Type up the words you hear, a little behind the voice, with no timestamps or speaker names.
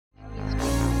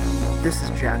This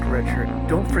is Jack Richard.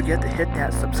 Don't forget to hit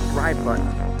that subscribe button.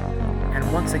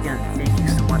 And once again, thank you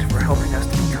so much for helping us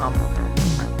to become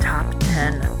a top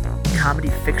 10 comedy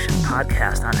fiction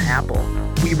podcast on Apple.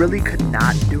 We really could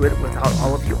not do it without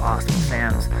all of you awesome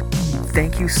fans.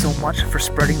 Thank you so much for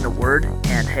spreading the word.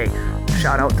 And hey,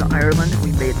 shout out to Ireland.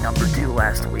 We made number 2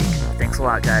 last week. Thanks a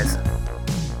lot, guys.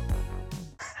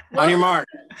 On your mark.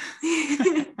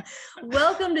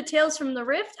 Welcome to Tales from the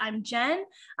Rift. I'm Jen.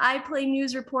 I play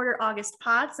news reporter August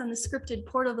Potts on the scripted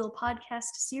Porterville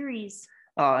podcast series.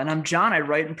 And I'm John. I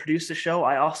write and produce the show.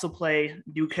 I also play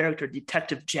new character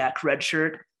Detective Jack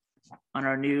Redshirt on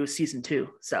our new season 2.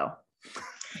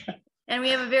 And we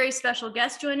have a very special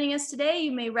guest joining us today.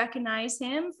 You may recognize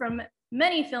him from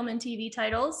many film and TV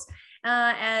titles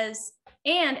as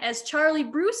Charlie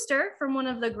Brewster from one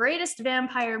of the greatest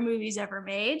vampire movies ever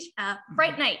made,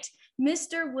 Fright Night,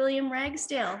 Mr. William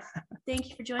Ragsdale. Thank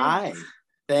you for joining us. Hi,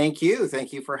 thank you.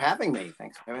 Thank you for having me.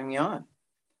 Thanks for having me on.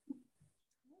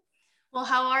 Well,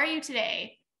 how are you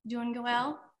today? Doing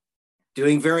well?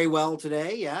 Doing very well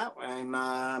today. Yeah, I'm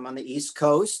on the East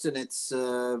Coast, and it's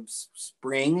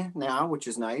spring now, which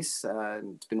is nice.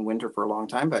 It's been winter for a long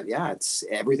time, but yeah,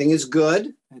 everything is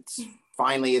good. It's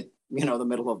finally the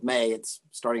middle of May. It's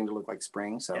starting to look like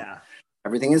spring, so yeah.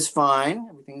 Everything is fine.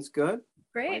 Everything is good.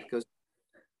 Great.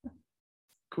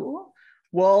 Cool.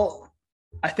 Well,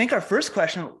 I think our first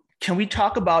question: can we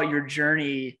talk about your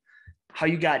journey? How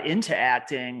you got into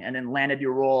acting and then landed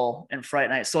your role in Fright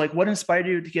Night. So what inspired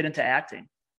you to get into acting?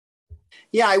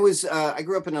 Yeah, I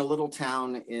grew up in a little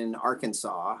town in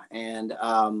Arkansas, and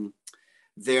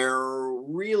there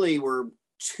really were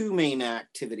 2 main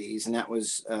activities, and that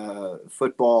was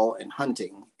football and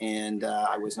hunting. And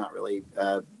I was not really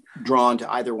drawn to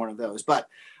either one of those. But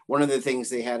one of the things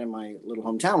they had in my little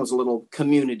hometown was a little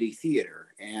community theater.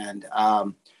 And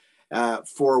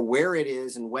for where it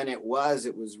is and when it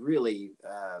was really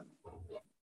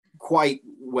quite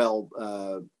well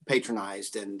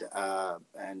patronized and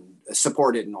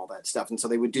supported and all that stuff. And so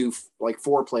they would do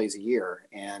 4 plays a year.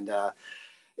 And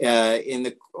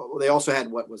they also had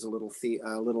what was a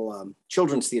little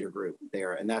children's theater group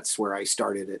there. And that's where I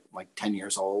started at 10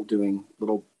 years old doing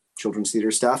little children's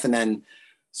theater stuff. And then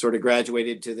sort of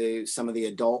graduated to some of the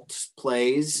adult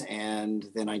plays. And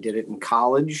then I did it in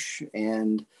college.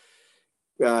 And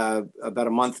about a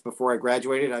month before I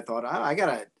graduated, I thought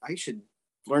I should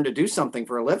learn to do something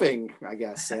for a living, I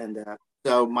guess. And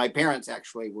so my parents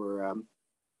actually were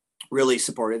really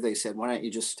supportive. They said, why don't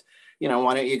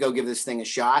you go give this thing a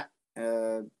shot,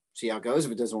 see how it goes.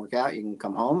 If it doesn't work out, you can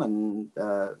come home. And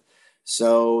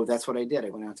so that's what I did. I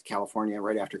went out to California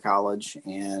right after college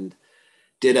and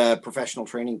did a professional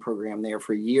training program there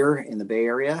for a year in the Bay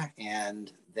Area,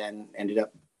 and then ended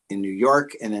up in New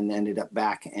York, and then ended up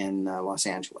back in Los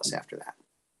Angeles after that.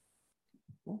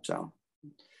 So,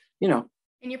 And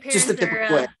your parents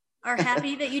are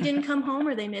happy that you didn't come home,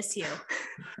 or they miss you?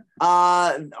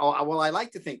 Well, I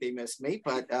like to think they missed me,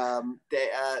 but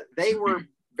they were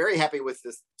very happy with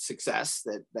the success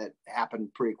that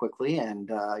happened pretty quickly. And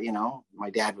my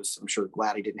dad was, I'm sure,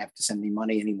 glad he didn't have to send me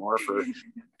money anymore for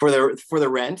the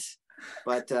rent.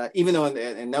 But even though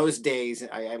in those days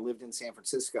I lived in San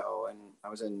Francisco and I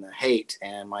was in Haight,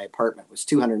 and my apartment was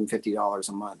 $250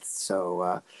 a month,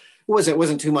 so it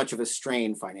wasn't too much of a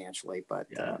strain financially. But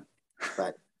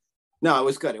no, it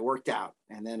was good. It worked out.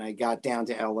 And then I got down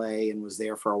to LA and was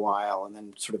there for a while, and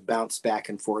then sort of bounced back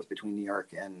and forth between New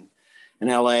York and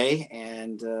LA,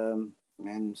 and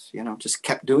just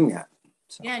kept doing that.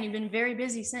 So. Yeah, and you've been very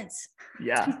busy since.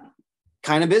 Yeah.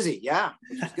 Kind of busy, yeah,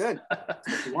 which is good. That's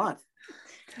what you want.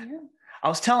 Yeah. I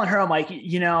was telling her, I'm like,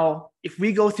 if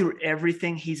we go through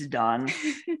everything he's done,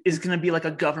 it's going to be like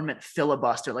a government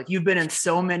filibuster. You've been in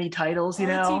so many titles,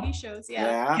 TV shows,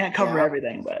 yeah. Can't cover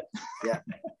everything, but yeah.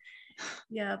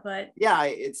 Yeah, but yeah,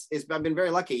 I've been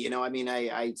very lucky.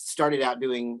 I started out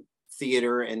doing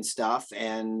theater and stuff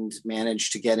and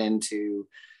managed to get into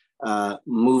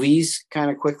movies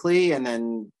kind of quickly, and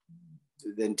then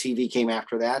TV came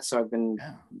after that. So I've been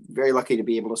very lucky to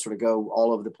be able to sort of go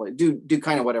all over the place, do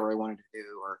kind of whatever I wanted to do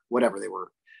or whatever they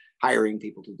were hiring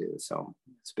people to do. So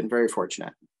it's been very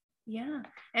fortunate. Yeah.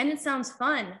 And it sounds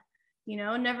fun,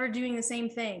 never doing the same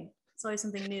thing. It's always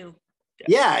something new.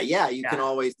 Yeah. You can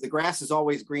always, the grass is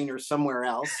always greener somewhere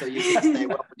else. So you can say,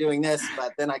 well, we're doing this,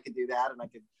 but then I could do that and I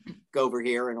could go over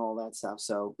here and all that stuff.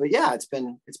 So, but yeah, it's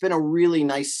been a really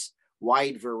nice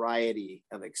wide variety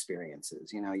of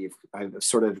experiences. I've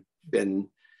sort of been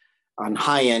on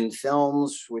high-end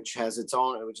films, which is its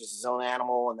own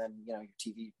animal, and then your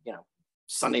TV,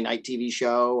 Sunday night TV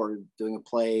show, or doing a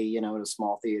play, in a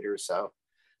small theater. So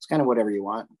it's kind of whatever you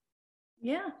want.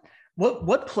 Yeah.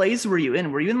 What plays were you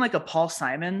in? Were you in like a Paul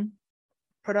Simon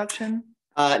production?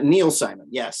 Neil Simon,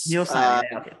 yes. Neil Simon,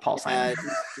 okay, Paul Simon.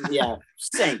 Yeah,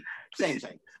 same thing.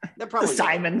 They're probably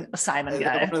Simon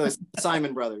guy. one of those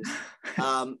Simon brothers.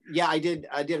 Yeah, I did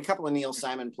a couple of Neil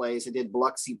Simon plays. I did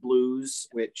Biloxi Blues,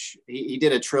 which he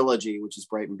did a trilogy, which is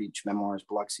Brighton Beach Memoirs,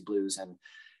 Biloxi Blues,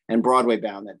 and Broadway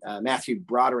Bound. That Matthew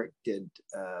Broderick did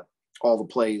all the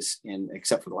plays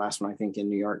except for the last one, I think, in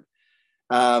New York.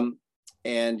 And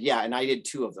I did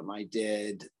two of them. I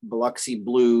did Biloxi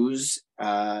Blues.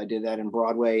 I did that in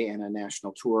Broadway and a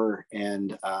national tour,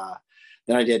 and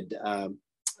then I did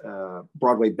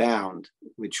Broadway Bound,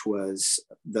 which was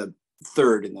the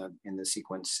third in the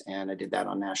sequence, and I did that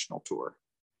on national tour.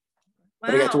 Wow,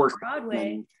 but I got to work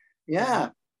Broadway. Yeah.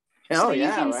 So you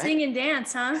can sing and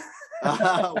dance, huh?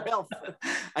 Well,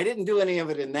 I didn't do any of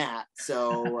it in that,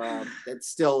 so it's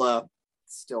still a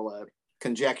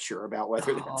conjecture about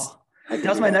whether that's. That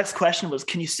was my next question was,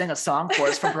 can you sing a song for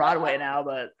us from Broadway now?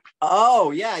 But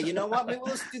oh yeah, you know what? Maybe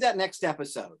let's do that next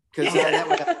episode, because that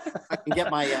way I can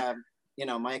get my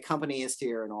my accompanist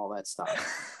here and all that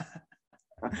stuff.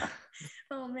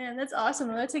 Oh man, that's awesome.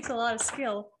 That takes a lot of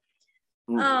skill.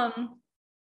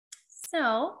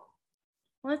 So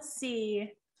let's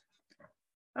see.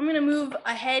 I'm gonna move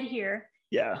ahead here.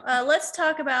 Yeah. Let's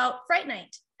talk about Fright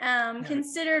Night.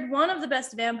 Considered one of the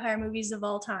best vampire movies of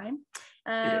all time.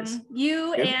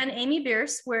 You and Amy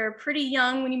Bierce were pretty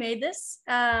young when you made this.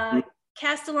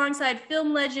 Cast alongside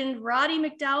film legend Roddy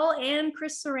McDowall and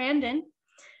Chris Sarandon.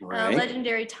 Right.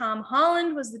 Legendary Tom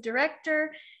Holland was the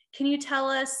director. Can you tell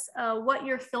us what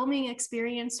your filming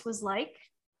experience was like?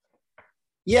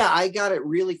 Yeah, I got it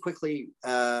really quickly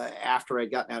after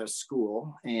I'd gotten out of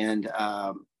school, and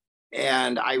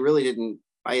I really didn't.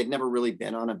 I had never really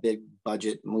been on a big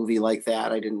budget movie like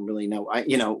that. I didn't really know.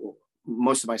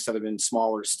 Most of my stuff had been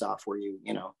smaller stuff where you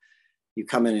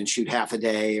come in and shoot half a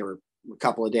day or a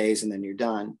couple of days and then you're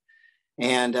done.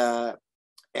 And the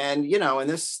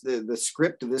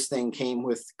script of this thing came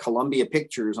with Columbia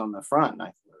Pictures on the front. And I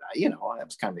thought, that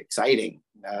was kind of exciting,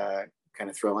 kind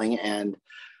of thrilling. And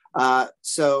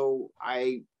so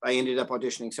I ended up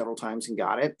auditioning several times and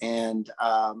got it. And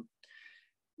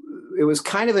it was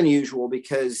kind of unusual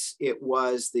because it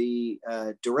was the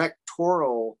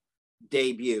directorial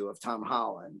debut of Tom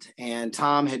Holland, and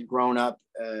Tom had grown up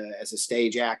as a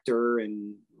stage actor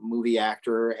and movie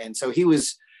actor, and so he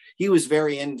was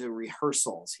very into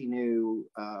rehearsals. He knew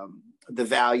the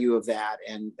value of that,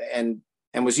 and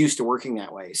was used to working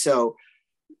that way. So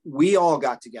we all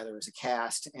got together as a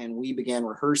cast and we began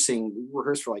rehearsing. We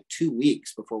rehearsed for like 2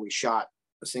 weeks before we shot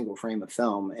a single frame of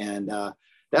film, and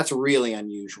that's really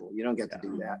unusual. You don't get to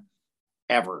do that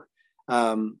ever.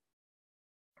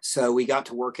 So we got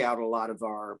to work out a lot of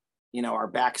our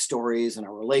backstories and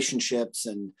our relationships,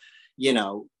 and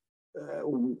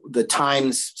the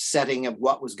times setting of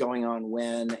what was going on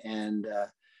when,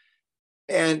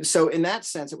 and so in that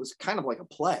sense, it was kind of like a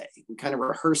play. We kind of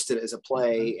rehearsed it as a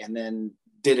play and then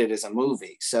did it as a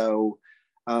movie. So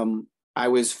I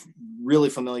was really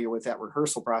familiar with that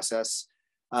rehearsal process,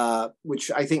 which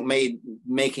I think made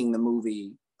making the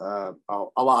movie a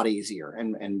lot easier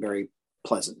and very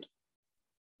pleasant.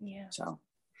 Yeah. So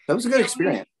that was a good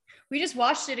experience. We just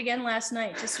watched it again last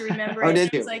night just to remember Oh, it.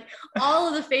 did you? It was like all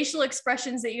of the facial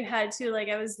expressions that you had too. Like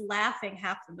I was laughing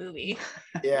half the movie.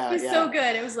 Yeah. It was so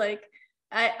good. It was like,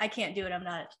 I can't do it. I'm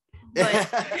not. But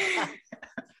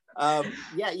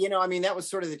that was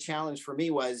sort of the challenge for me,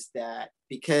 was that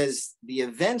because the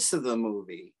events of the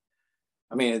movie,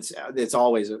 it's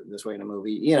always this way in a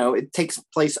movie, it takes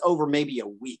place over maybe a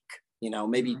week,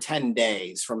 maybe 10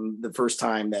 days from the first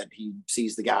time that he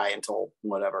sees the guy until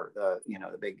whatever,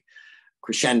 the big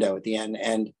crescendo at the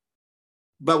end.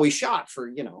 But we shot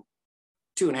for,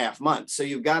 2.5 months. So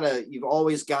you've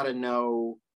always got to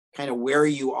know kind of where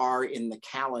you are in the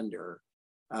calendar,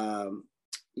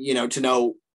 to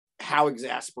know how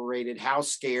exasperated, how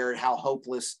scared, how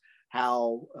hopeless,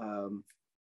 how,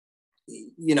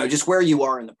 just where you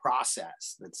are in the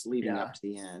process that's leading up to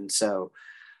the end. So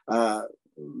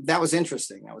that was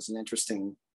interesting. That was an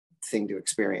interesting thing to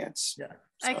experience. Yeah.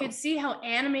 So. I could see how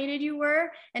animated you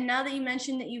were. And now that you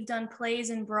mentioned that you've done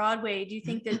plays in Broadway, do you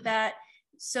think that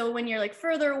so when you're like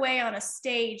further away on a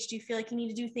stage, do you feel like you need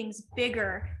to do things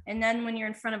bigger? And then when you're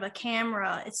in front of a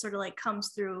camera, it sort of like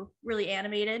comes through really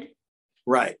animated?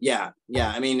 Right. Yeah.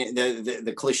 Yeah.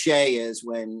 The cliche is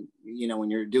when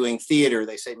you're doing theater,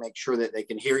 they say, make sure that they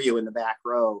can hear you in the back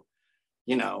row,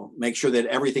 make sure that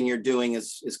everything you're doing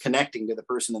is connecting to the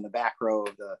person in the back row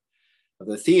of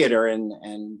the theater.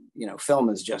 And film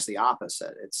is just the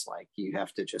opposite. It's like, you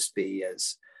have to just be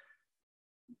as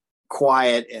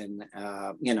quiet and,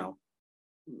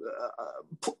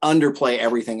 underplay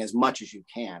everything as much as you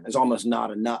can. It's almost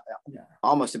not enough,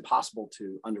 almost impossible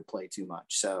to underplay too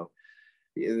much. So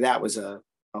that was a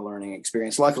learning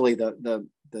experience. Luckily, the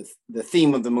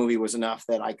theme of the movie was enough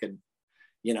that I could,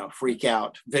 freak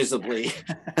out visibly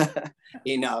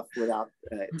enough without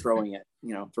throwing a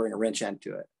wrench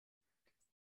into it.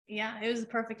 Yeah, it was the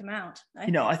perfect amount.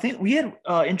 I think we had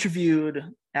interviewed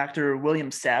actor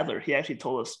William Sadler. He actually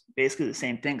told us basically the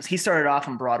same thing, because he started off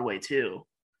on Broadway too.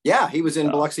 Yeah, he was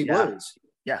in Biloxi Blues.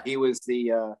 Yeah, he was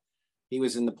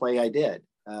in the play I did.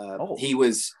 He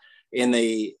was in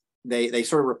the. They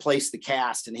sort of replaced the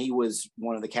cast, and he was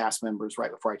one of the cast members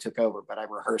right before I took over. But I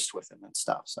rehearsed with him and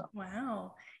stuff. So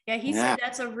wow, yeah, he said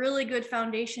that's a really good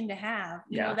foundation to have.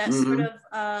 That mm-hmm. sort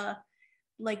of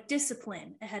like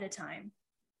discipline ahead of time.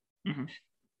 Mm-hmm.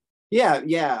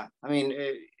 Yeah. I mean,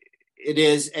 it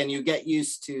is, and you get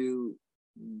used to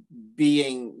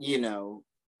being,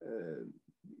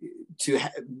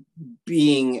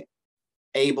 being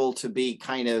able to be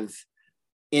kind of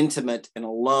intimate and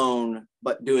alone,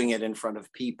 but doing it in front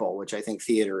of people, which I think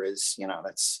theater is,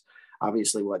 that's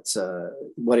obviously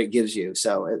what it gives you.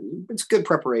 So it's good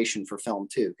preparation for film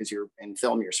too, because you're in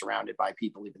film, you're surrounded by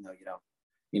people, even though you don't.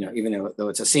 Even though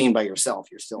it's a scene by yourself,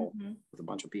 you're still mm-hmm. with a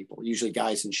bunch of people, usually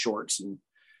guys in shorts and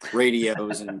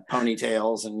radios and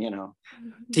ponytails and,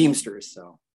 Teamsters.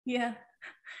 So. Yeah.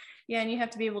 And you have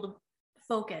to be able to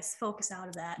focus out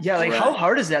of that. Yeah. Like how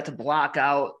hard is that to block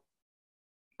out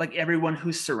like everyone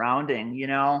who's surrounding,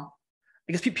 I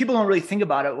guess people don't really think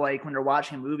about it like when they're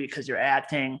watching a movie, because you're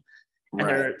acting and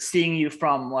they're seeing you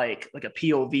from like a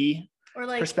POV or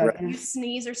like perspective. You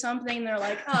sneeze or something, and they're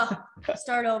like, oh,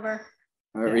 start over.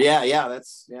 That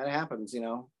happens.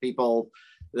 People,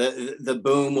 the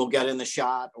boom will get in the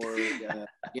shot, or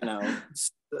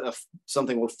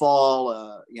something will fall,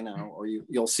 or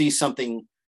you'll see something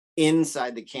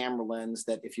inside the camera lens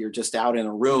that if you're just out in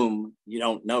a room you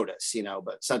don't notice,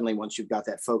 but suddenly once you've got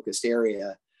that focused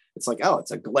area, it's like, oh,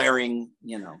 it's a glaring,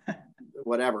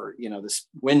 whatever, this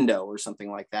window or something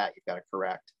like that you've got to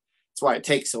correct. That's why it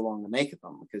takes so long to make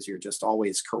them, because you're just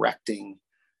always correcting,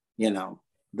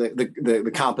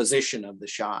 the composition of the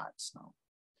shot. So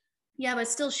yeah, but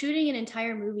still shooting an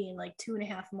entire movie in like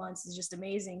 2.5 months is just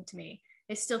amazing to me.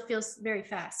 It still feels very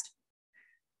fast.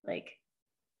 Like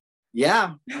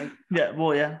I see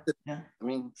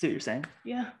mean, what you're saying.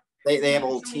 They have a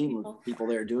whole team of people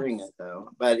there doing it though.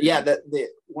 But the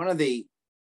one of the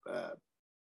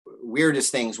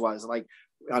weirdest things was, like,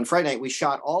 on Fright Night we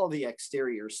shot all of the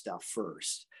exterior stuff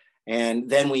first, and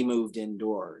then we moved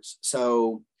indoors.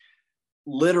 So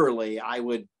literally I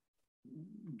would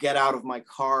get out of my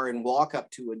car and walk up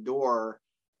to a door,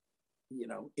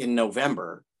 in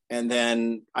November, and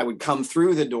then I would come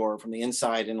through the door from the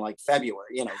inside in like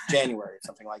February, January or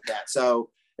something like that. So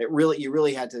you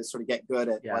really had to sort of get good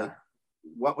at like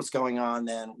what was going on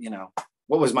then,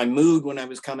 what was my mood when I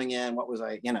was coming in? What was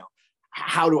I,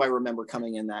 how do I remember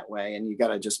coming in that way? And you got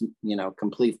to just,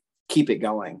 keep it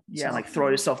going. Yeah. So, like throw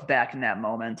yourself back in that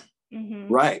moment. Mm-hmm.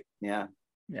 Right. Yeah.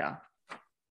 Yeah.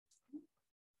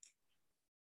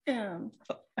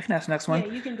 I can ask the next one.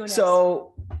 Yeah, you can go next.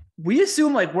 So we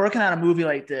assume like working on a movie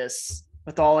like this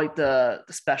with all like the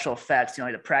special effects,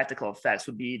 like the practical effects,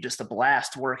 would be just a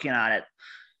blast working on it.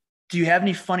 Do you have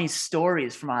any funny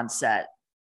stories from on set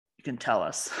you can tell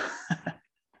us?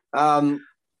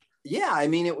 Yeah, I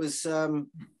mean, it was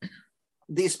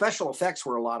these special effects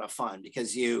were a lot of fun,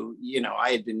 because I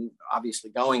had been obviously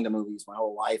going to movies my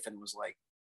whole life and was like,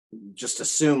 just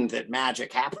assumed that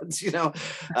magic happens,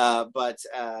 but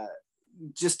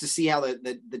just to see how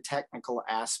the technical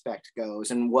aspect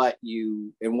goes, and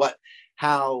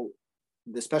how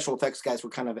the special effects guys were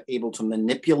kind of able to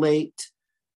manipulate.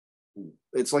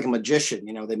 It's like a magician,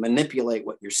 they manipulate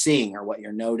what you're seeing or what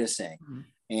you're noticing. Mm-hmm.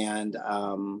 And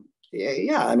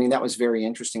I mean, that was very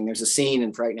interesting. There's a scene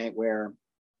in Fright Night where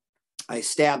I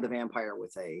stabbed the vampire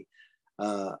with a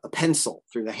pencil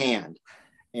through the hand,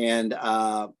 and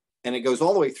it goes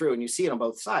all the way through, and you see it on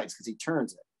both sides because he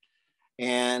turns it.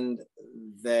 And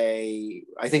I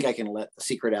think I can let the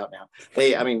secret out now.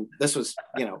 This was,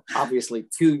 obviously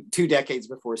two decades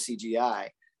before CGI,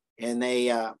 and they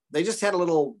just had a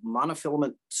little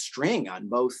monofilament string on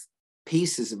both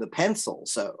pieces of the pencil,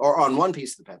 or on one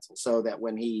piece of the pencil, so that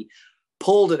when he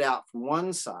pulled it out from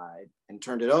one side and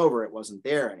turned it over, it wasn't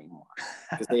there anymore,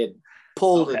 because they had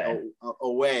pulled it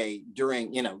away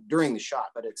during the shot.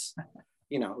 But it's,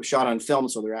 it was shot on film,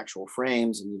 so they're actual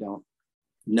frames, and you don't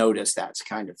notice that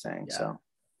kind of thing. Yeah. So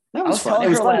that was fun. It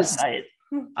was fun last night.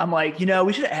 I'm like,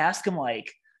 we should ask him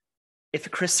like if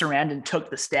Chris Sarandon took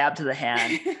the stab to the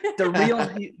hand,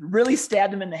 he really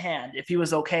stabbed him in the hand, if he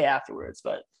was okay afterwards.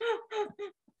 But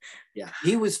yeah,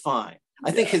 he was fine.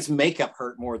 I think his makeup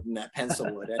hurt more than that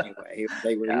pencil would anyway. He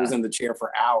was in the chair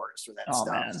for hours for that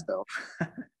stuff. Man. So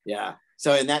yeah.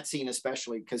 So in that scene,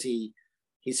 especially because he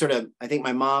sort of, I think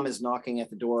my mom is knocking at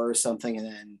the door or something,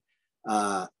 and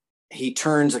then he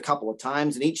turns a couple of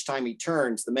times, and each time he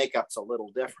turns, the makeup's a little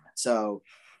different. So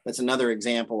that's another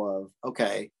example of,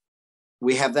 okay,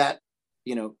 we have that,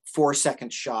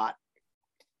 4-second shot.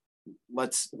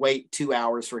 Let's wait 2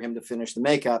 hours for him to finish the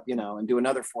makeup, and do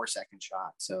another 4-second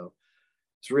shot. So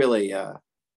it's really,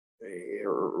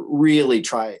 really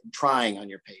trying on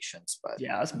your patience. But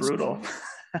yeah, it's brutal.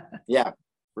 Yeah,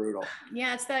 brutal.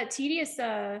 Yeah, it's that tedious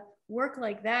work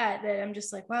like that I'm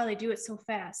just like, wow, they do it so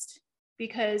fast,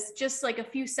 because just like a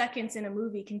few seconds in a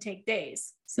movie can take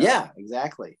days. So, yeah,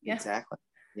 exactly. Yeah. Exactly.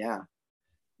 Yeah.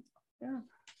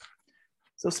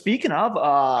 So speaking of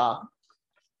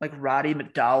like Roddy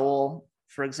McDowall,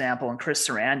 for example, and Chris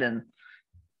Sarandon,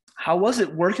 how was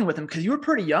it working with them? Because you were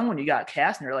pretty young when you got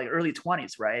cast in your like early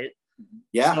 20s, right?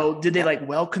 Yeah. So did they like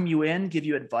welcome you in, give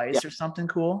you advice or something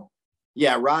cool?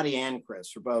 Yeah, Roddy and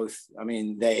Chris were both. I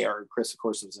mean, Chris, of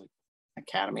course, was an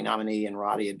Academy nominee, and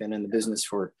Roddy had been in the business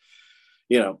for,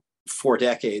 4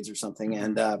 decades or something.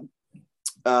 And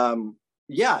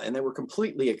and they were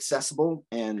completely accessible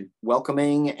and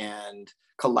welcoming and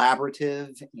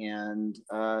collaborative, and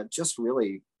just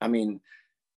really, I mean,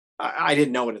 I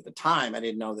didn't know it at the time. I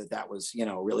didn't know that was,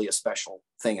 really a special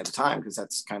thing at the time, because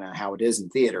that's kind of how it is in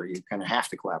theater. You kind of have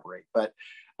to collaborate. But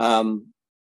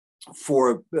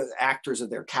for actors of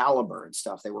their caliber and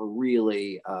stuff, they were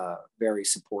really very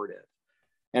supportive,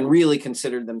 and really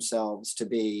considered all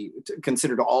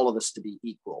of us to be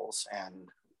equals, and,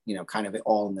 kind of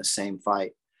all in the same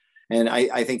fight. And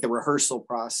I think the rehearsal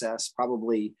process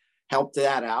probably helped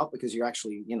that out, because you're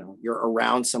actually, you're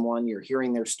around someone, you're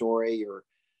hearing their story, you're,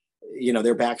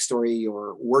 their backstory,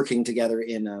 you're working together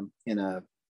in a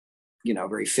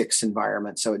very fixed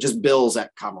environment. So it just builds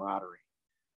that camaraderie.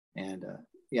 And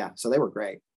so they were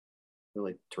great,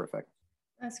 really terrific.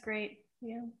 That's great.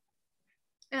 Yeah.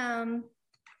 Let's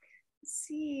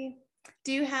see.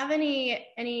 Do you have any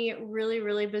really,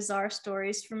 really bizarre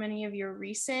stories from any of your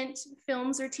recent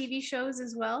films or TV shows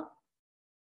as well?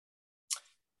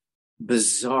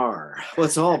 Bizarre. Well,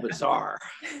 it's all bizarre.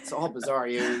 It's all bizarre.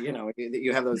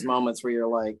 You have those moments where you're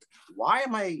like, why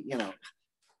am I,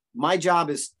 my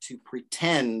job is to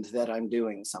pretend that I'm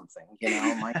doing something,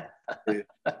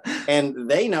 and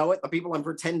they know it. The people I'm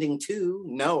pretending to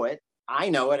know it. I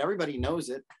know it. Everybody knows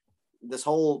it. This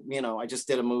whole, I just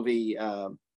did a movie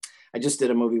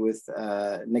with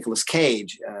Nicolas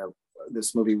Cage,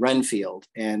 this movie Renfield,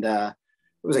 and it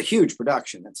was a huge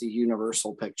production. It's a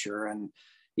Universal picture, and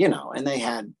and they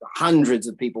had hundreds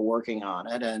of people working on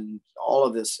it, and all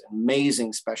of this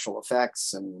amazing special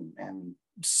effects and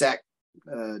set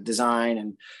design,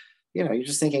 and you're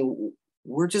just thinking,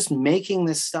 we're just making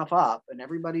this stuff up, and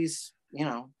everybody's,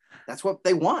 that's what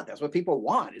they want. That's what people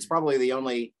want. It's probably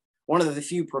one of the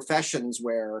few professions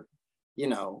where,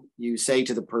 you say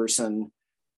to the person,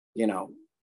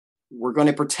 we're going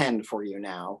to pretend for you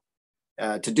now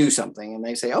to do something, and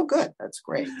they say, oh, good, that's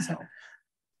great. So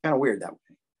kind of weird that way.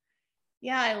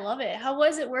 Yeah, I love it. How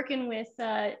was it working with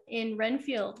in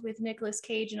Renfield with Nicolas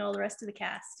Cage and all the rest of the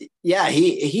cast? Yeah,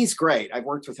 he's great. I've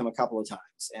worked with him a couple of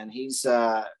times, and he's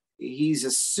a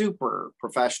super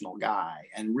professional guy,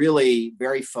 and really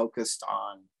very focused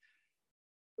on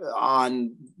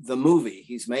the movie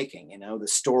he's making. The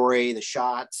story, the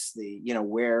shots, the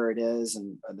where it is,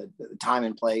 and the time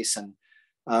and place, and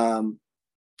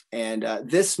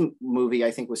this movie I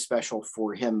think was special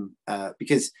for him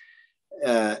because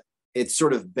it's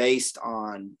sort of based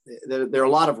on, there are a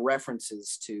lot of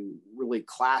references to really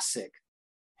classic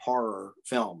horror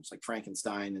films like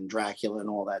Frankenstein and Dracula and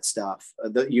all that stuff,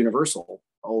 the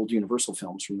old Universal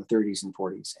films from the 30s and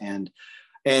 40s.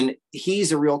 And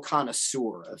he's a real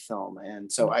connoisseur of film.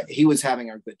 And so he was having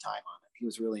a good time on it. He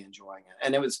was really enjoying it.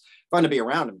 And it was fun to be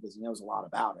around him because he knows a lot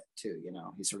about it too.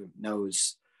 He sort of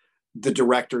knows the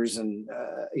directors and,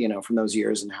 from those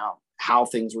years and how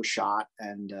things were shot.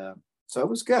 And, so it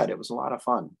was good. It was a lot of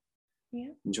fun.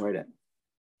 Yeah. Enjoyed it.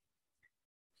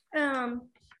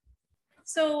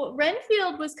 So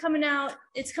Renfield was coming out.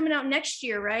 It's coming out next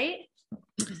year, right?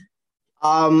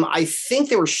 I think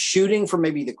they were shooting for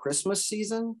maybe the Christmas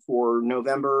season, for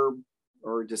November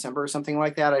or December or something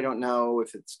like that. I don't know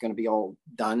if it's going to be all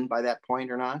done by that point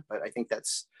or not, but I think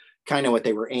that's kind of what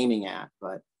they were aiming at.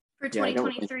 But for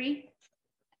 2023.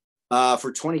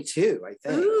 For 22, I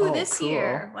think. Ooh, this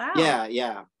year. Wow.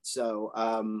 Yeah. So,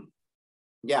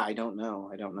 yeah, I don't know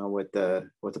what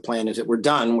the plan is. We're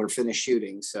done, we're finished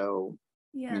shooting, so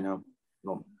well,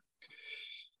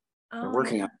 they're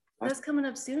working on it. That's coming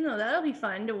up soon though. That'll be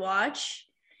fun to watch.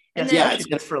 And it's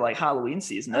just for like Halloween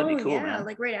season. That'd be cool, man.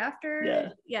 Like right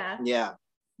after. Yeah.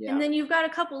 And then you've got a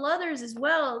couple others as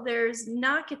well. There's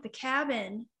Knock at the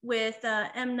Cabin with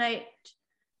M. Night.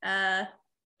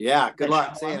 Good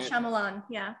luck saying it. Shyamalan.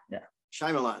 Yeah.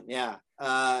 Shyamalan. Yeah.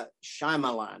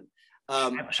 Shyamalan.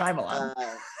 I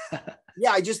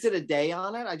just did a day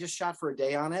on it. I just shot for a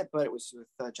day on it, but it was with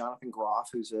Jonathan Groff,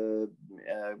 who's a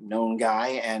known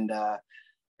guy, and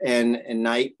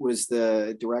Knight was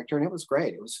the director, and it was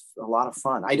great. It was a lot of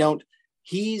fun.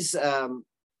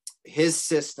 His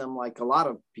system, like a lot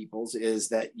of people's, is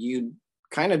that you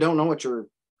kind of don't know what you're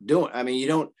doing. I mean,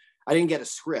 I didn't get a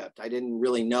script. I didn't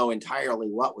really know entirely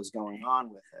what was going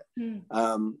on with it.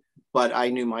 But I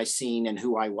knew my scene and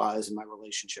who I was and my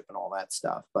relationship and all that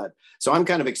stuff. But so I'm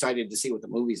kind of excited to see what the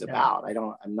movie's about.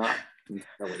 I'm not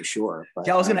really sure. But,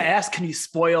 I was going to ask, can you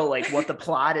spoil like what the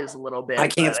plot is a little bit? I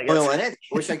can't spoil it.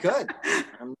 Wish I could.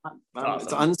 Awesome.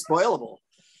 It's unspoilable.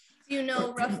 Do you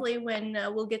know roughly when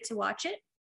we'll get to watch it?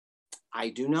 I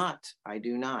do not.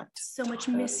 So much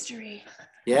mystery.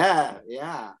 Yeah.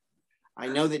 I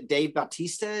know that Dave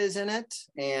Bautista is in it,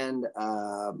 and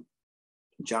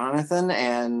Jonathan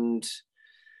and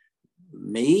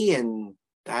me, and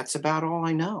that's about all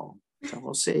I know. So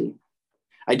we'll see.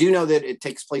 I do know that it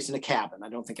takes place in a cabin. I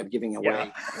don't think I'm giving away.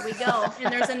 Yeah. There we go.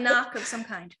 And there's a knock of some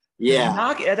kind. Yeah.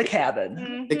 Knock at the cabin.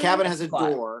 Mm-hmm. The cabin has a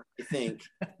door, I think.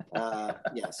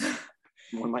 Yes.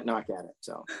 One might knock at it.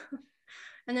 So.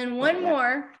 And then one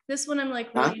more. This one I'm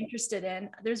like really interested in.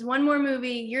 There's one more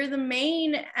movie. You're the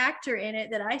main actor in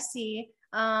it that I see.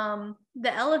 The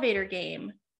Elevator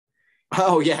Game.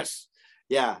 Oh, yes.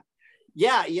 Yeah.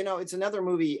 It's another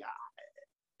movie.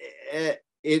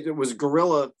 It was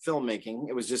guerrilla filmmaking.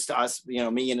 It was just us,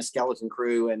 me and a skeleton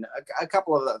crew and a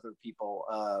couple of other people.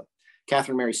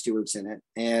 Catherine Mary Stewart's in it.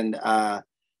 And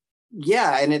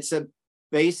and it's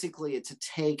basically it's a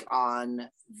take on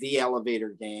The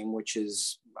Elevator Game, which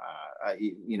is,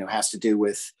 has to do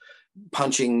with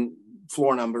punching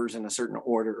floor numbers in a certain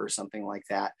order or something like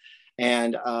that.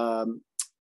 And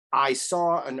I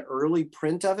saw an early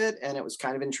print of it, and it was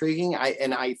kind of intriguing.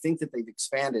 I think that they've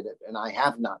expanded it, and I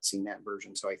have not seen that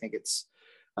version. So I think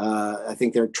I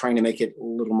think they're trying to make it a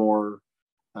little more.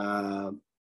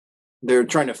 They're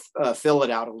trying to fill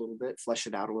it out a little bit, flesh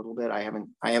it out a little bit. I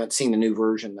haven't seen the new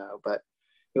version though, but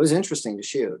it was interesting to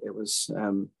shoot. It was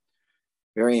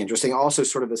very interesting. Also,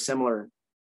 sort of a similar.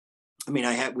 I mean,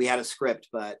 we had a script,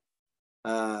 but.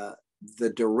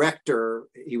 The director,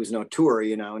 he was no tour,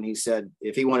 and he said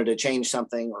if he wanted to change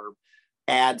something or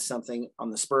add something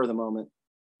on the spur of the moment,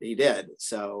 he did.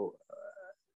 So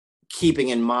keeping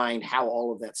in mind how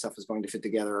all of that stuff is going to fit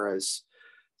together is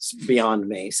beyond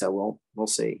me. So we'll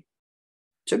see.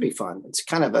 Should be fun. It's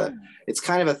kind of a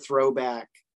throwback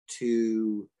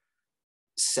to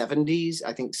 70s.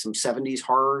 I think some 70s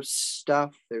horror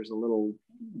stuff. There's a little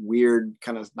weird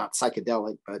kind of not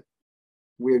psychedelic, but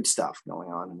weird stuff going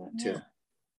on in that too.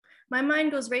 My mind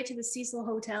goes right to the Cecil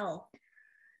Hotel.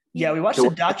 Yeah, we watched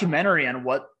a documentary on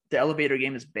what the Elevator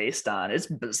Game is based on. It's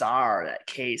bizarre, that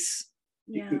case.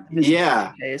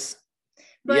 Yeah. Case.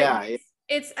 But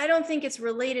it's I don't think it's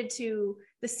related to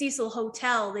the Cecil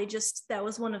Hotel. That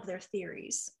was one of their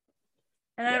theories.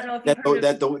 And I don't know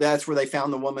if that's where they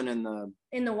found the woman in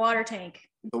the water tank.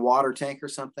 The water tank or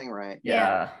something, right?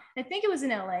 Yeah. I think it was in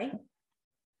LA.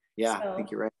 Yeah, I think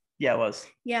you're right. Yeah, it was.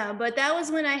 Yeah, but that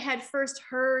was when I had first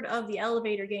heard of the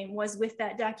Elevator Game, was with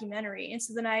that documentary. And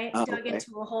so then I dug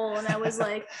into a hole, and I was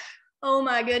like, oh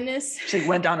my goodness. She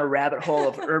went down a rabbit hole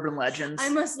of urban legends. I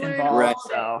must learn all of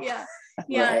it. Yeah.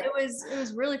 Right. It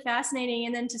was really fascinating.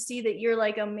 And then to see that you're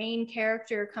like a main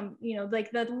character, like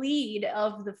the lead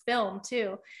of the film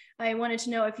too. I wanted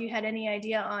to know if you had any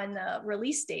idea on the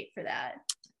release date for that.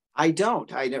 I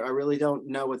don't. I really don't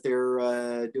know what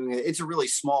they're doing. It's a really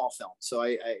small film, so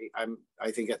I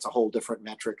think that's a whole different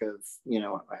metric of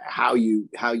how you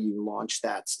launch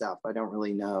that stuff. I don't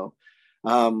really know.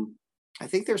 I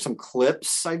think there's some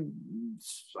clips. I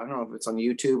don't know if it's on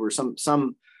YouTube or some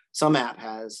app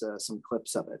has some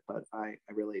clips of it, but I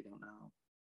really don't know.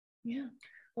 Yeah.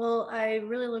 Well, I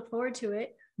really look forward to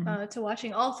it. To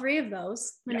watching all three of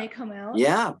those when they come out.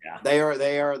 Yeah, they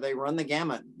run the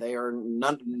gamut. They are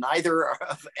neither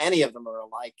of any of them are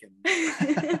alike,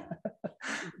 and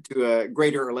to a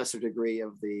greater or lesser degree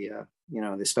of the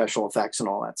the special effects and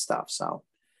all that stuff. So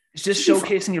it's just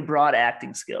showcasing your broad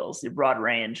acting skills, your broad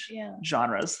range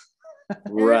genres.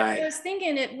 Right. I was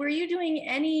thinking, were you doing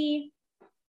any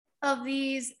of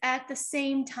these at the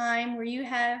same time, where you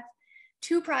have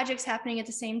two projects happening at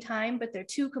the same time, but they're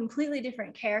two completely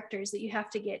different characters that you have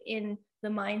to get in the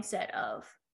mindset of?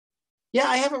 Yeah,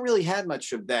 I haven't really had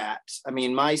much of that. I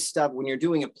mean, my stuff, when you're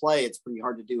doing a play, it's pretty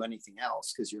hard to do anything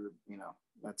else because you're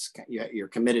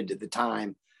committed to the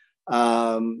time.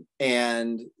 And,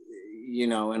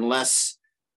 unless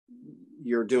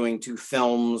you're doing two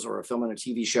films or a film and a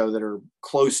TV show that are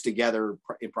close together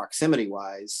in proximity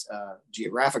wise,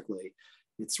 geographically,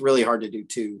 it's really hard to do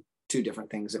two different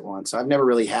things at once. So I've never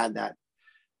really had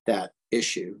that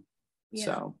issue. Yeah.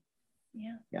 So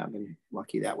yeah, I've been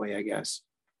lucky that way, I guess.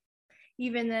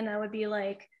 Even then I would be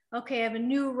like, okay, I have a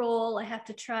new role. I have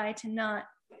to try to not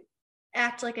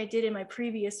act like I did in my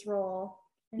previous role.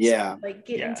 And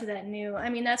get into that new, I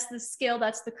mean, that's the skill,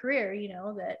 that's the career,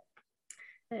 that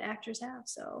actors have.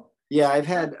 So yeah, I've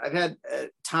had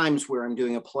times where I'm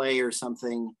doing a play or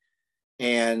something,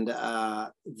 and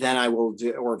then I will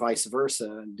do, or vice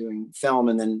versa, doing film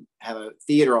and then have a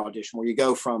theater audition where you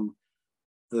go from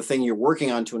the thing you're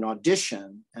working on to an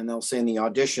audition, and they'll say in the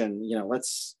audition,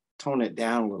 let's tone it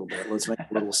down a little bit, let's make it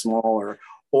a little smaller,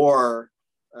 or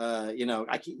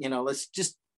let's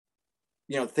just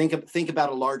think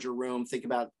about a larger room, think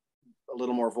about a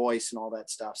little more voice and all that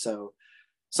stuff. So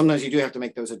sometimes you do have to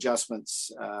make those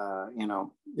adjustments,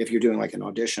 if you're doing like an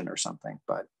audition or something.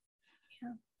 But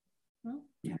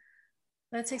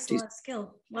that takes a lot of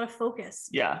skill, a lot of focus.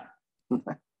 Yeah.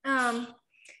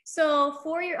 So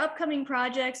for your upcoming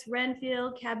projects,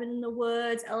 Renfield, Cabin in the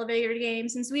Woods, Elevator Game,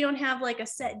 since we don't have like a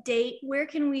set date, where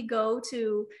can we go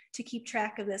to keep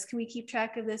track of this? Can we keep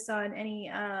track of this on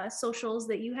any socials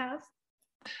that you have?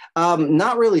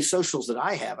 Not really socials that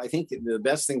I have. I think the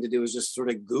best thing to do is just sort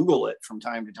of Google it from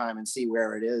time to time and see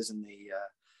where it is in the,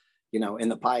 in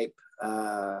the pipe.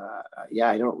 I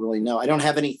don't really know. I don't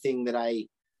have anything that I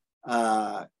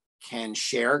can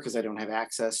share because I don't have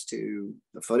access to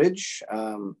the footage.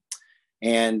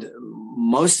 And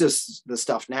most of the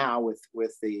stuff now with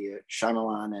the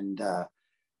Shyamalan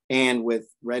and with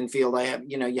Renfield, I have,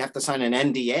 you have to sign an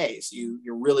NDA. So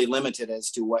you're really limited as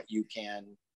to what you can,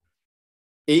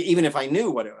 even if I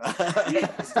knew what it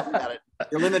was, about it,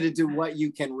 you're limited to what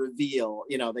you can reveal.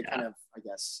 They kind of, I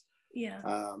guess,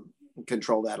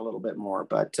 control that a little bit more.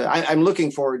 But I'm looking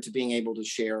forward to being able to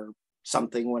share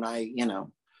something when I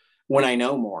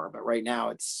know more. But right now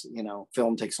it's,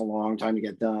 film takes a long time to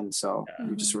get done. So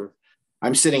I'm just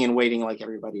I'm sitting and waiting like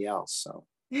everybody else. So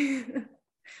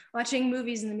watching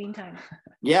movies in the meantime.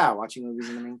 Yeah, watching movies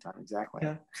in the meantime. Exactly.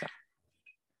 Yeah. So.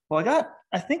 Well,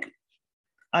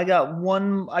 I got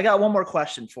one more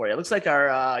question for you. It looks like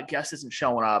our guest isn't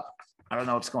showing up. I don't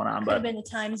know what's going on, Could have been the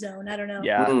time zone. I don't know.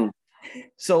 Yeah.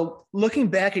 So looking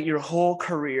back at your whole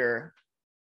career,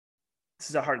 this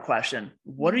is a hard question.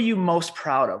 What are you most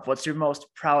proud of? What's your most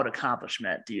proud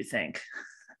accomplishment, do you think?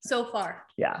 So far.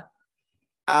 Yeah.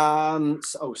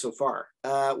 So far.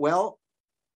 Well,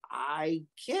 I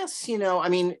guess,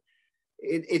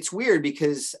 it's weird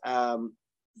because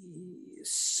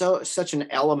such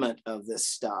an element of this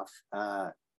stuff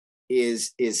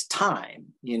is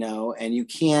time, and you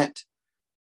can't,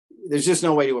 there's just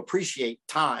no way to appreciate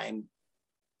time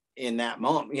in that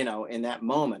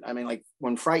moment. I mean, like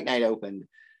when Fright Night opened,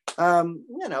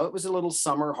 it was a little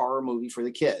summer horror movie for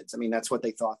the kids. I mean, that's what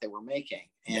they thought they were making.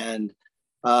 And,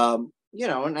 and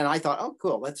I thought, oh,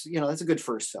 cool. That's a good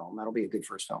first film. That'll be a good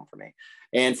first film for me.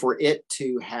 And for it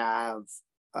to have,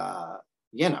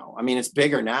 it's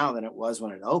bigger now than it was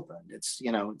when it opened. It's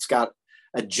got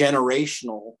a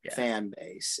generational fan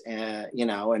base, and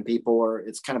people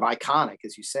it's kind of iconic,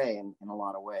 as you say, in a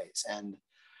lot of ways. And,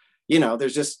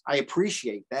 I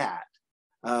appreciate that.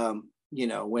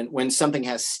 When something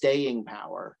has staying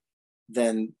power,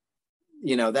 then,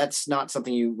 that's not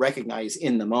something you recognize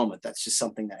in the moment. That's just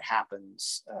something that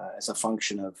happens as a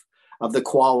function of the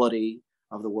quality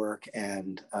of the work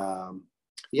and, and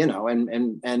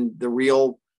the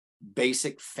real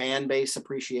basic fan base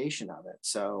appreciation of it.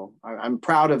 So I'm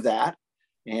proud of that.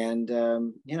 And,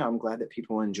 I'm glad that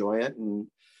people enjoy it, and,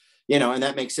 and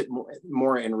that makes it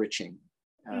more enriching.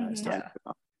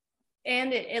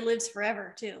 And it lives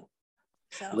forever too.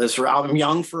 So. I'm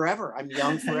young forever. I'm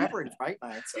young forever in Fright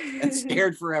Night, and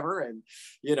scared forever, and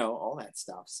all that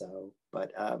stuff. So,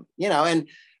 but and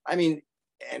I mean,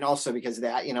 and also because of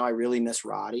that, I really miss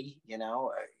Roddy.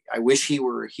 I wish he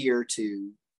were here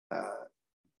to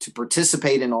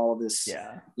participate in all of this.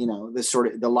 This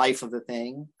sort of the life of the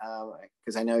thing,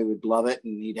 because I know he would love it,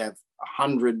 and he'd have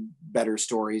 100 better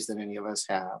stories than any of us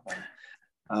have.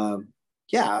 And,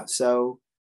 so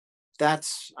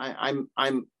that's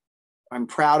I'm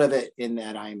proud of it in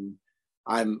that I'm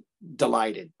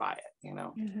delighted by it. You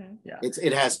know, Yeah.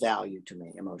 it has value to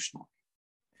me emotionally.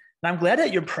 And I'm glad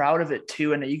that you're proud of it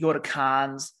too, and that you go to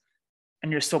cons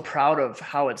and you're so proud of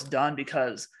how it's done,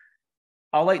 because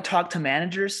I'll like talk to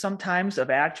managers sometimes of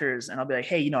actors and I'll be like,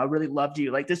 hey, I really loved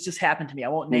you. Like this just happened to me. I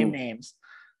won't name names.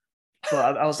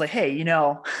 But I was like, hey,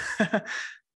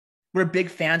 we're big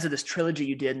fans of this trilogy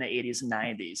you did in the 80s and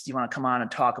 90s. Do you want to come on and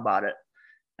talk about it?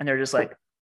 And they're just like,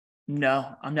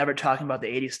 no, I'm never talking about the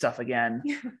 80s stuff again.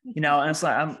 And it's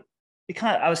like,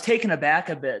 I was taken aback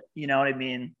a bit. You know what I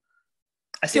mean?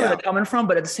 I see where they're coming from,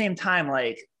 but at the same time,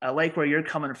 like, I like where you're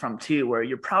coming from too, where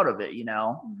you're proud of it,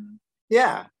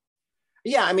 Yeah.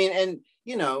 Yeah. I mean, and,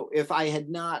 if I had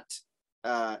not,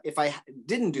 if I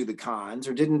didn't do the cons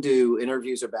or didn't do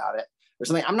interviews about it or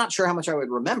something, I'm not sure how much I would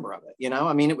remember of it.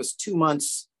 I mean, it was 2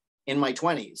 months in my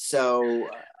 20s. So,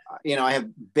 I have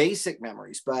basic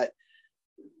memories, but,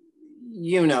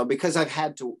 because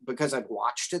I've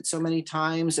watched it so many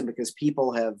times, and because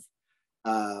people have,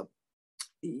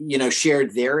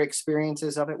 shared their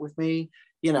experiences of it with me,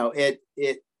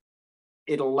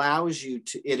 it allows you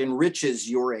to, it enriches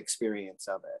your experience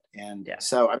of it. And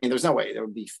so, I mean, there's no way, it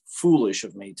would be foolish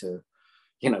of me to,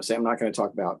 say, I'm not going to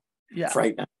talk about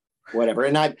Fright, whatever.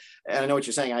 And I know what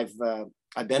you're saying.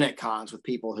 I've been at cons with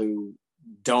people who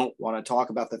don't want to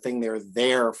talk about the thing they're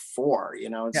there for,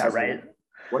 It's like, right.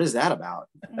 What is that about?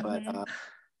 But,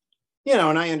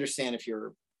 and I understand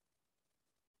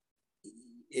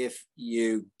if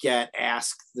you get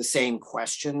asked the same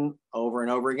question over and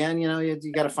over again,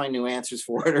 you got to find new answers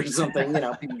for it or something.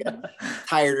 People get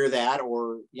tired of that,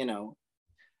 or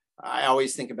I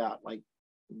always think about like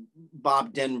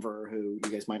Bob Denver, who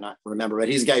you guys might not remember, but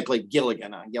he's the guy who played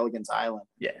Gilligan on Gilligan's Island.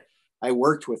 Yeah, I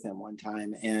worked with him one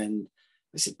time, and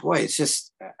I said, "Boy, it's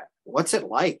just what's it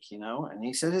like?" And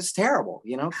he said, "It's terrible,"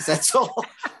 because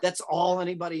that's all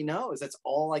anybody knows. That's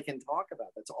all I can talk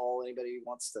about. That's all anybody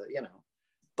wants to,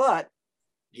 But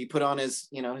he put on his,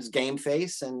 his game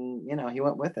face, and he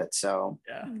went with it. So,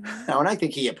 and I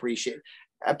think he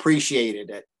appreciated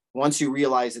it. Once you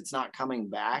realize it's not coming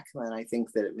back, then I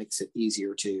think that it makes it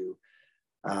easier to,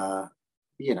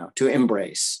 to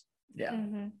embrace. Yeah.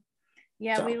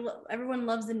 Yeah. So. Everyone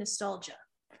loves the nostalgia.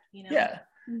 Yeah.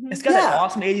 It's got that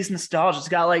awesome 80s nostalgia. It's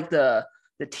got like the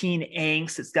teen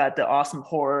angst. It's got the awesome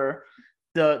horror,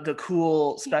 the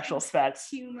cool special effects,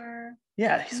 humor.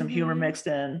 Yeah, some humor mixed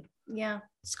in. Yeah,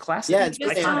 it's classic. Yeah,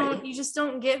 you just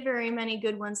don't get very many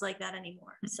good ones like that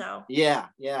anymore. So yeah,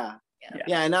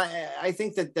 and I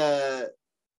think that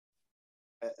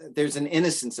there's an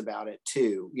innocence about it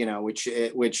too,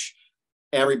 which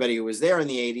everybody who was there in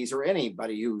the 80s, or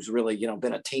anybody who's really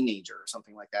been a teenager or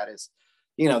something like that, is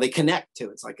they connect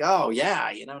to. It's like, oh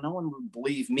yeah, no one would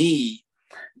believe me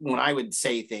when I would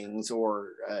say things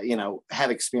or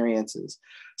have experiences.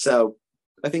 So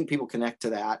I think people connect to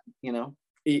that,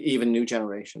 even new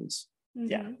generations.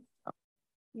 Yeah.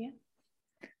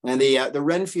 And the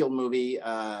Renfield movie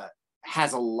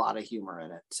has a lot of humor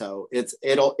in it, so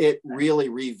it really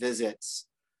revisits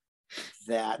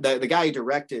that. The guy who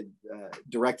directed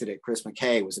it, Chris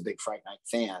McKay, was a big Fright Night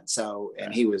fan, so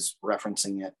and he was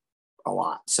referencing it a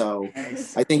lot. So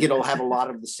I think it'll have a lot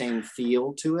of the same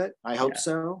feel to it. I hope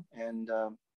so, and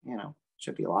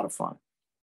should be a lot of fun.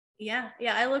 Yeah,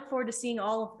 I look forward to seeing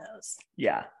all of those.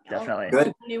 Yeah, definitely. All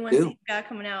the new ones that you got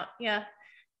coming out. Yeah,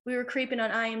 we were creeping on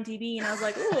IMDb, and I was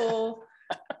like, "Ooh,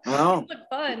 oh, look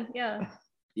fun!" Yeah.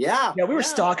 We were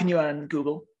stalking you on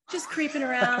Google, just creeping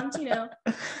around,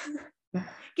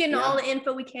 getting all the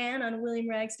info we can on William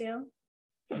Ragsdale.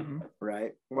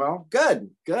 Right. Well, good.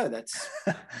 That's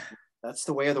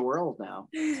the way of the world now.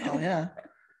 Oh yeah.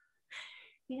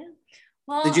 Yeah.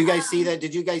 Well, did you guys see that?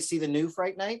 Did you guys see the new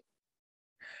Fright Night?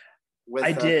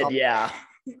 I did, yeah.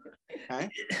 Okay.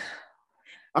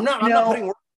 I'm not putting words in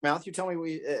your mouth. You tell me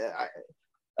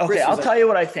okay, I'll tell you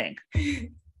what I think.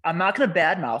 I'm not going to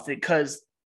badmouth it because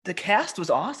the cast was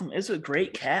awesome. It's a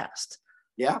great cast.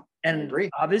 Yeah, and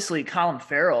obviously Colin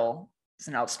Farrell is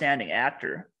an outstanding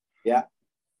actor. Yeah,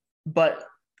 but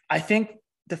I think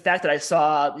the fact that I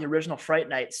saw the original Fright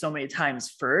Night so many times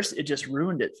first, it just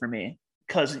ruined it for me.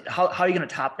 Because how are you going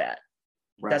to top that?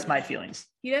 Right. That's my feelings.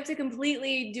 You'd have to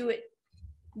completely do it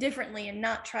differently and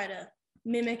not try to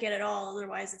mimic it at all.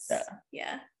 Otherwise, it's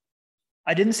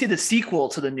I didn't see the sequel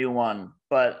to the new one,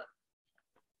 but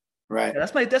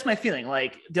that's my feeling.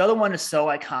 Like the other one is so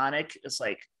iconic. It's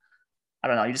like, I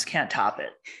don't know, you just can't top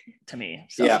it to me.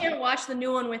 So you can't watch the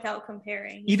new one without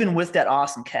comparing. Even with that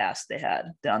awesome cast they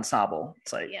had, the ensemble.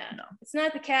 It's like, no. It's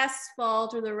not the cast's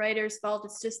fault or the writer's fault.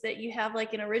 It's just that you have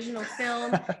like an original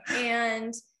film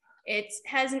and it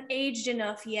hasn't aged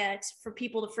enough yet for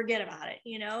people to forget about it,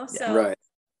 you know? So, Right.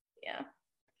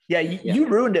 yeah. You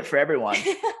ruined it for everyone.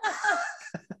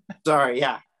 Sorry.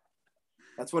 Yeah.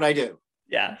 That's what I do.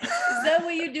 Yeah. Is that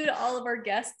what you do to all of our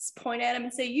guests? Point at them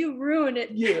and say, "You ruined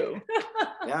it." You.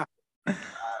 Yeah.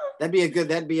 That'd be a good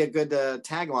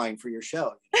tagline for your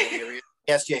show. Every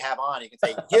guest you have on, you can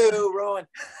say, "You ruined."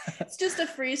 It's just a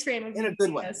freeze frame of In a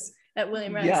good way. us at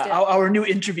William Ragsdale. Yeah, our new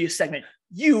interview segment.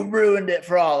 You ruined it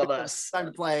for all of us. Time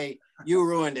to play "You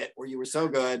Ruined It," where you were so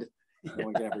good. No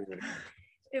one can ever do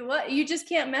it. You just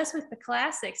can't mess with the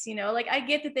classics, you know? Like, I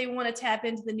get that they want to tap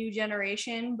into the new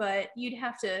generation, but you'd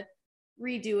have to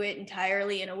redo it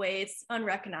entirely in a way it's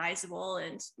unrecognizable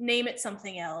and name it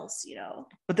something else, you know?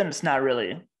 But then it's not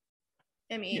really.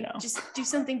 I mean, You know. just do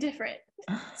something different.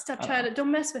 Stop trying to,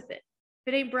 don't mess with it.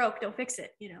 If it ain't broke, don't fix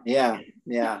it, you know? Yeah.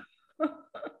 Yeah.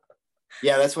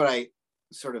 Yeah. That's what I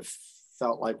sort of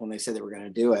felt like when they said they were going to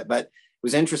do it. But it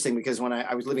was interesting because when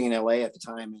I was living in LA at the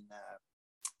time, and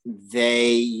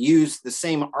they used the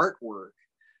same artwork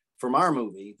from our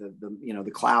movie,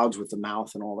 the clouds with the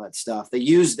mouth and all that stuff. They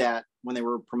used that when they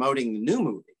were promoting the new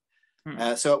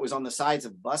movie. So it was on the sides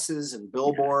of buses and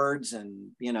billboards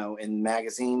and, in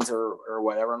magazines or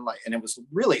whatever. And it was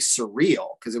really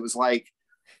surreal because it was like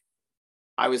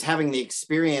I was having the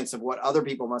experience of what other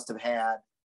people must have had,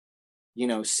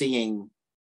 seeing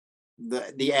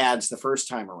the ads the first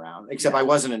time around, except I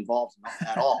wasn't involved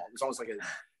at all. It was almost like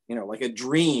a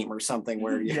dream or something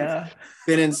where you've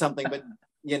been in something, but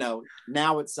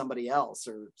now it's somebody else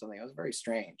or something. It was very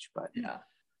strange, but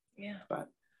but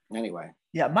anyway.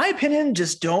 Yeah. My opinion,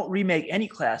 just don't remake any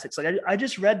classics. Like I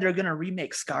just read they're going to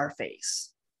remake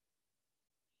Scarface.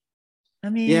 I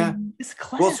mean, it's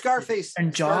classic. Well, Scarface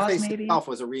and Jaws Scarface maybe itself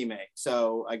was a remake.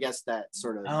 So I guess that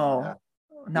sort of,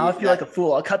 now I feel like a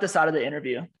fool. I'll cut this out of the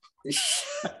interview.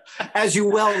 As you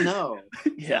well know.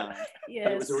 Yes.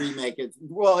 It was a remake. It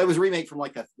was a remake from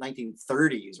like the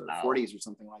 1930s or 40s or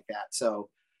something like that. So,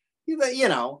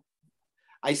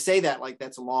 I say that like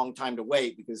that's a long time to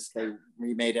wait because they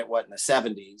remade it in the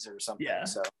 70s or something. Yeah.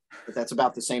 So, but that's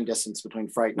about the same distance between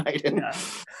Fright Night and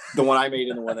the one I made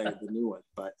and the new one.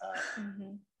 But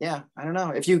I don't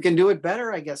know if you can do it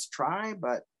better. I guess try,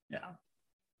 but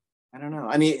I don't know.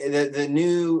 I mean, the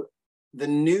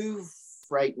new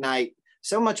Fright Night.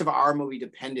 So much of our movie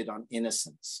depended on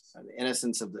innocence, the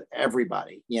innocence of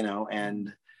everybody,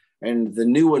 and the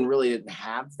new one really didn't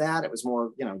have that. It was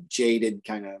more, jaded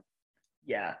kind of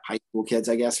high school kids,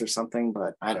 I guess, or something,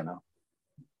 but I don't know.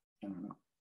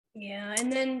 Yeah.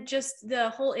 And then just the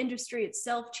whole industry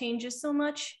itself changes so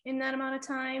much in that amount of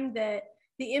time that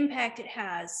the impact it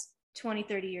has 20,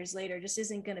 30 years later just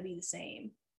isn't going to be the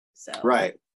same. So,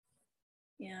 right.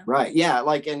 Yeah. Right. Yeah.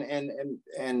 Like, and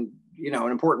an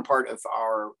important part of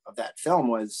that film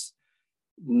was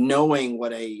knowing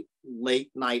what a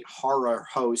late night horror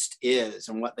host is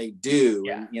and what they do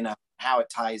and, how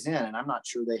it ties in. And I'm not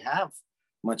sure they have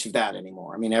much of that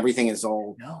anymore. I mean, everything is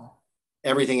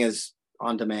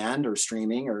on demand or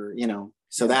streaming or,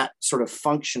 so that sort of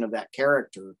function of that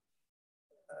character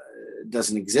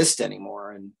doesn't exist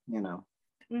anymore. And,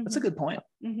 That's a good point.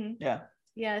 Mm-hmm. Yeah.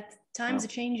 Yeah. Times are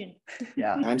changing.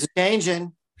 Yeah. Times are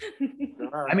changing.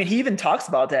 I mean, he even talks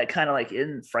about that kind of like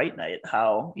in Fright Night,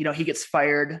 how, he gets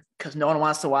fired because no one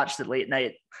wants to watch the late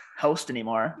night host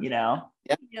anymore, Yeah.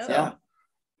 Yep.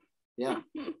 Yeah.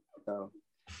 So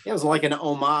it was like an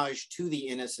homage to the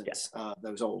innocence of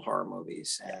those old horror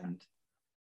movies. And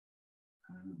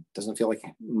doesn't feel like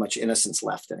much innocence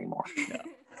left anymore.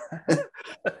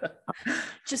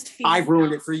 Just I've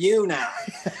ruined it for you now.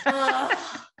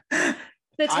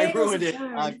 I ruined it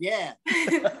again.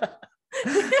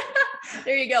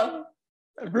 There you go.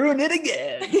 Ruin it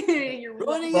again. You're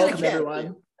ruining welcome, it again.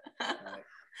 Everyone.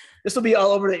 This will be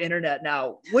all over the internet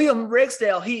now. William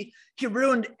Ragsdale, he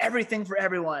ruined everything for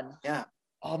everyone. Yeah.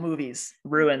 All movies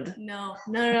ruined. No,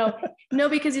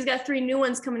 because he's got 3 new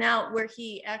ones coming out where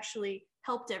he actually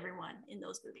helped everyone in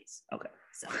those movies. Okay.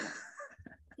 So,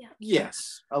 yeah.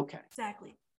 Yes. Okay.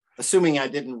 Exactly. Assuming I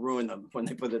didn't ruin them when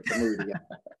they put the movie together.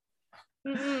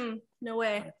 No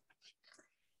way.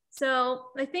 So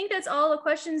I think that's all the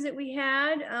questions that we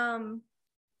had. Okay.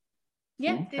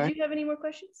 Did you have any more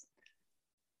questions?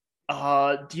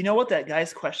 Do you know what that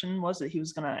guy's question was that he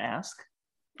was going to ask?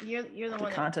 You're the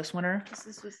one. Contest winner.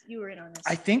 This was you were in on this.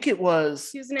 I think it was.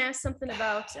 He was going to ask something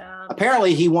about.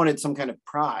 Apparently, he wanted some kind of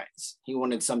prize. He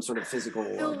wanted some sort of physical.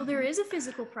 No, there is a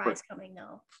physical prize coming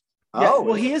though. Yeah,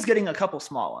 well, he is getting a couple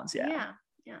small ones. Yeah.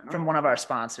 From one of our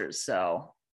sponsors.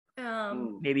 So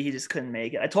maybe he just couldn't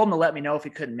make it. I told him to let me know if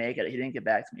he couldn't make it. He didn't get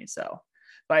back to me. So,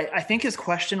 but I think his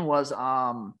question was,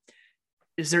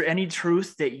 is there any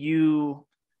truth that you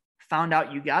found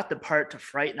out you got the part to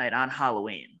Fright Night on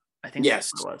Halloween? I think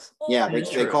Yes. that's what it was. Yeah, That's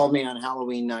they true. called me on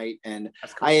Halloween night, and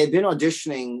That's cool. I had been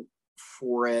auditioning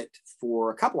for it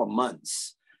for a couple of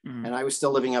months, Mhm. and I was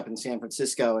still living up in San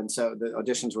Francisco, and so the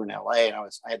auditions were in LA, and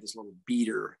I had this little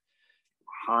beater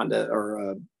Honda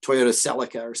or a Toyota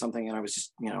Celica or something, and I was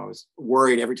just, I was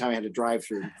worried every time I had to drive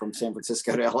through from San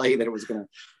Francisco to LA that it was going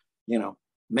to,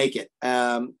 make it.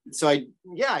 So I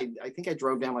think I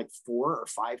drove down like 4 or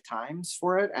 5 times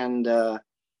for it, and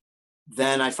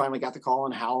then I finally got the call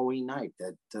on Halloween night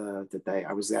that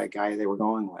I was that guy they were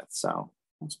going with. So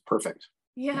it's perfect.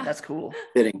 Yeah. That's cool.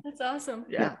 Fitting. That's awesome.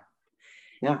 Yeah.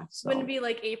 Yeah. So. Wouldn't it be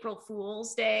like April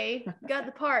Fool's Day? Got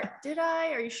the part. Did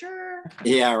I? Are you sure?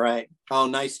 Yeah, right. Oh,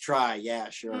 nice try. Yeah,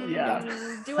 sure.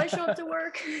 Yeah. Do I show up to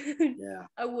work? Yeah.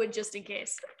 I would, just in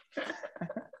case.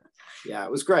 Yeah,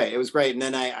 it was great. It was great. And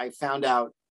then I found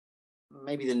out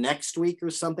maybe the next week or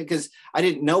something, because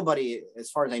nobody,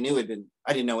 as far as I knew,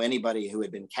 I didn't know anybody who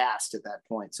had been cast at that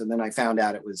point. So then I found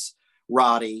out it was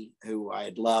Roddy, who I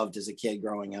had loved as a kid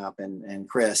growing up, and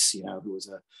Chris, who was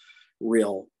a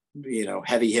real,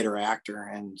 heavy hitter actor.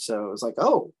 And so it was like,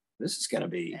 oh, this is going to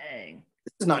be, Dang.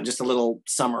 this is not just a little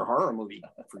summer horror movie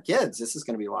for kids. This is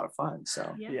going to be a lot of fun.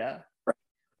 So Yeah.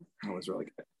 it was really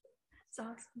good. It's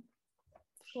awesome.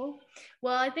 Cool.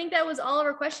 Well, I think that was all of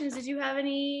our questions. Did you have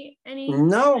any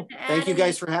No, to add, thank you any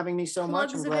guys for having me so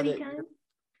much. plugs I'm of glad any that kind?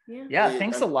 Yeah. Yeah.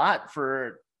 Thanks a lot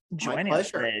for joining us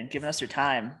pleasure. today and giving us your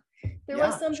time. There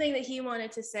was something that he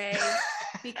wanted to say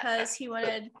because he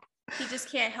just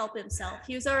can't help himself.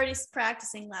 He was already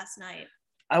practicing last night.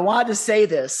 I wanted to say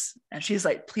this, and she's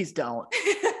like, please don't.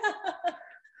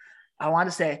 I want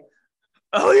to say,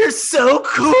 oh, you're so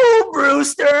cool,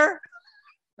 Brewster.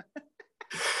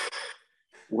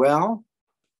 Well,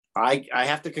 I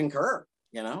have to concur.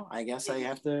 I guess I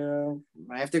have to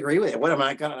agree with it. What am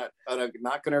I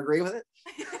not gonna agree with it?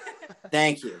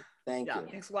 Thank you. Yeah,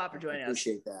 thanks a lot for joining us.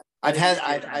 Appreciate that. I've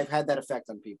had that effect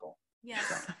on people.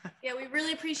 Yes. Yeah, we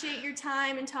really appreciate your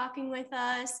time and talking with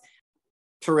us.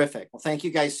 Terrific. Well, thank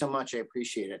you guys so much. I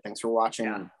appreciate it. Thanks for watching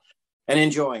Yeah. and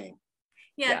enjoying.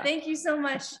 Yeah, thank you so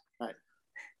much.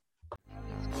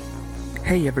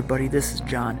 Hey everybody, this is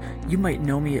John. You might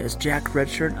know me as Jack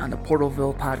Redshirt on the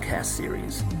Portalville podcast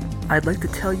series. I'd like to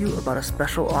tell you about a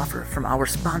special offer from our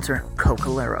sponsor,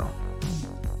 Cocalero.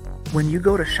 When you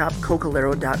go to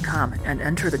shopcocalero.com and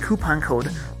enter the coupon code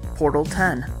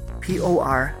PORTAL10,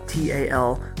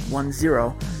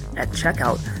 PORTAL10 at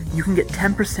checkout, you can get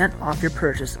 10% off your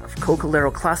purchase of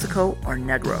Cocalero Classico or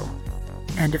Negro.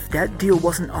 And if that deal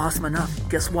wasn't awesome enough,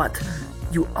 guess what?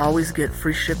 You always get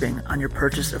free shipping on your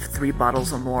purchase of 3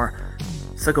 bottles or more.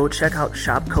 So go check out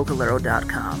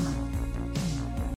shopcocalero.com.